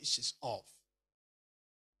choices of.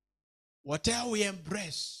 Whatever we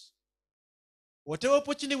embrace, whatever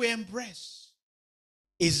opportunity we embrace,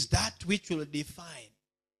 is that which will define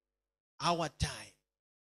our time,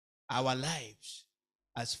 our lives,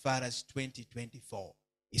 as far as 2024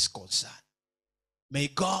 is concerned. May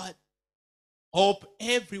God help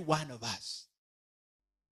every one of us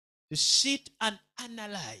to sit and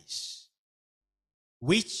analyze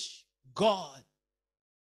which God-given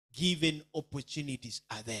opportunities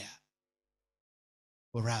are there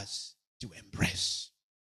for us to embrace.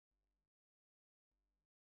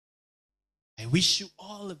 I wish you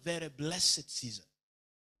all a very blessed season.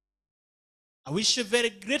 I wish you a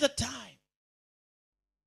very greater time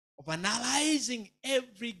of analyzing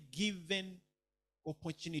every given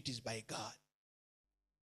opportunities by God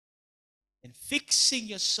and fixing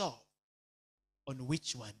yourself on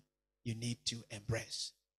which one you need to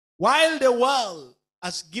embrace. While the world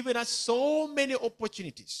has given us so many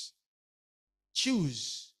opportunities,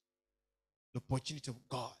 choose the opportunity of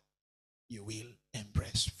God you will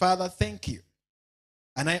embrace. Father, thank you.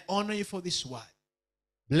 And I honor you for this word.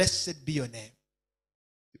 Blessed be your name.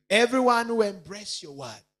 To everyone who embrace your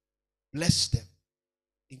word, bless them,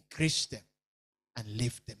 increase them, and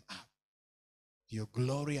lift them up to your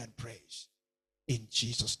glory and praise. In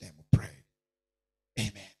Jesus' name we pray.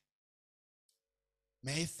 Amen.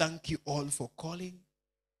 May I thank you all for calling,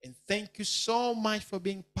 and thank you so much for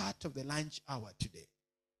being part of the lunch hour today.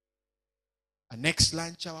 Our next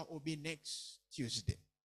lunch hour will be next Tuesday.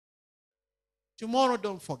 Tomorrow,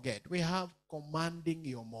 don't forget, we have commanding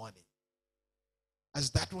your morning. As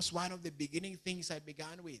that was one of the beginning things I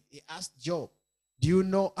began with. He asked Job, do you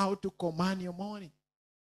know how to command your morning?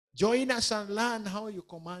 Join us and learn how you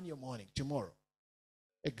command your morning tomorrow.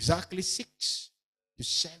 Exactly 6 to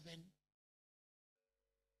 7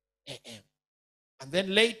 a.m. And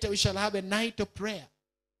then later we shall have a night of prayer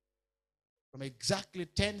from exactly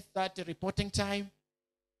 10:30 reporting time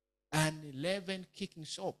and 11 kicking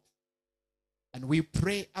off. And we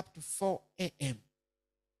pray up to 4 a.m.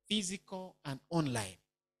 physical and online.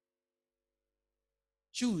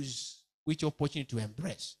 Choose which opportunity to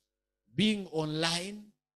embrace, being online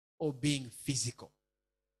or being physical.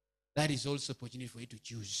 That is also opportunity for you to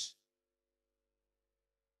choose.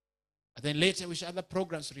 And then later we shall other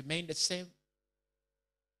programs remain the same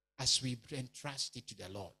as we entrust it to the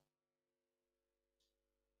Lord.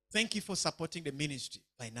 Thank you for supporting the ministry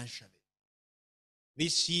financially.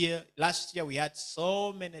 This year, last year we had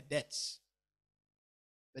so many debts.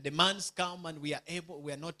 The demands come and we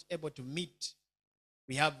are not able to meet.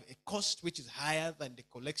 We have a cost which is higher than the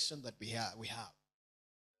collection that we have.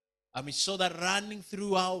 And we saw that running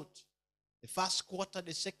throughout the first quarter,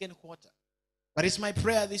 the second quarter. But it's my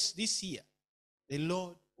prayer this year, the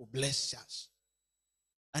Lord will bless us.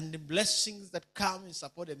 And the blessings that come and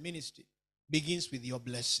support the ministry begins with your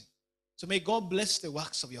blessing. So may God bless the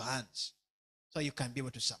works of your hands so you can be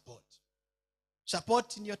able to support.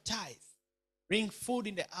 Support in your tithe. Bring food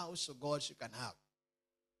in the house of God so you can have.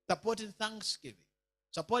 Support in thanksgiving.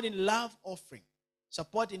 Support in love offering.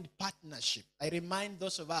 Support in partnership. I remind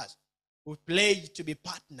those of us who pledge to be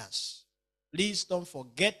partners, please don't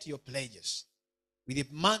forget your pledges. With the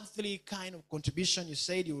monthly kind of contribution you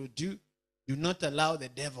said you will do not allow the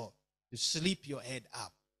devil to sleep your head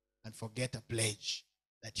up and forget a pledge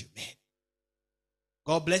that you made.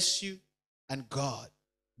 God bless you, and God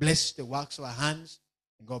bless the works of our hands,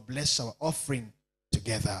 and God bless our offering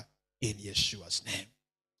together in Yeshua's name.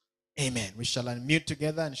 Amen. We shall unmute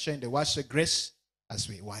together and share in the words of grace as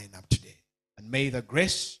we wind up today. And may the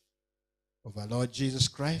grace of our Lord Jesus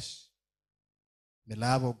Christ, the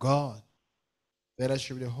love of God,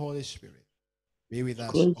 fellowship of the Holy Spirit be with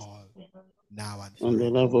us all now and forever. And the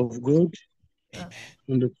love of God, Amen.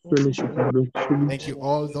 and the fellowship of the Spirit. Thank you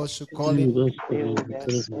all those who call Be in. with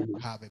us forever. Have a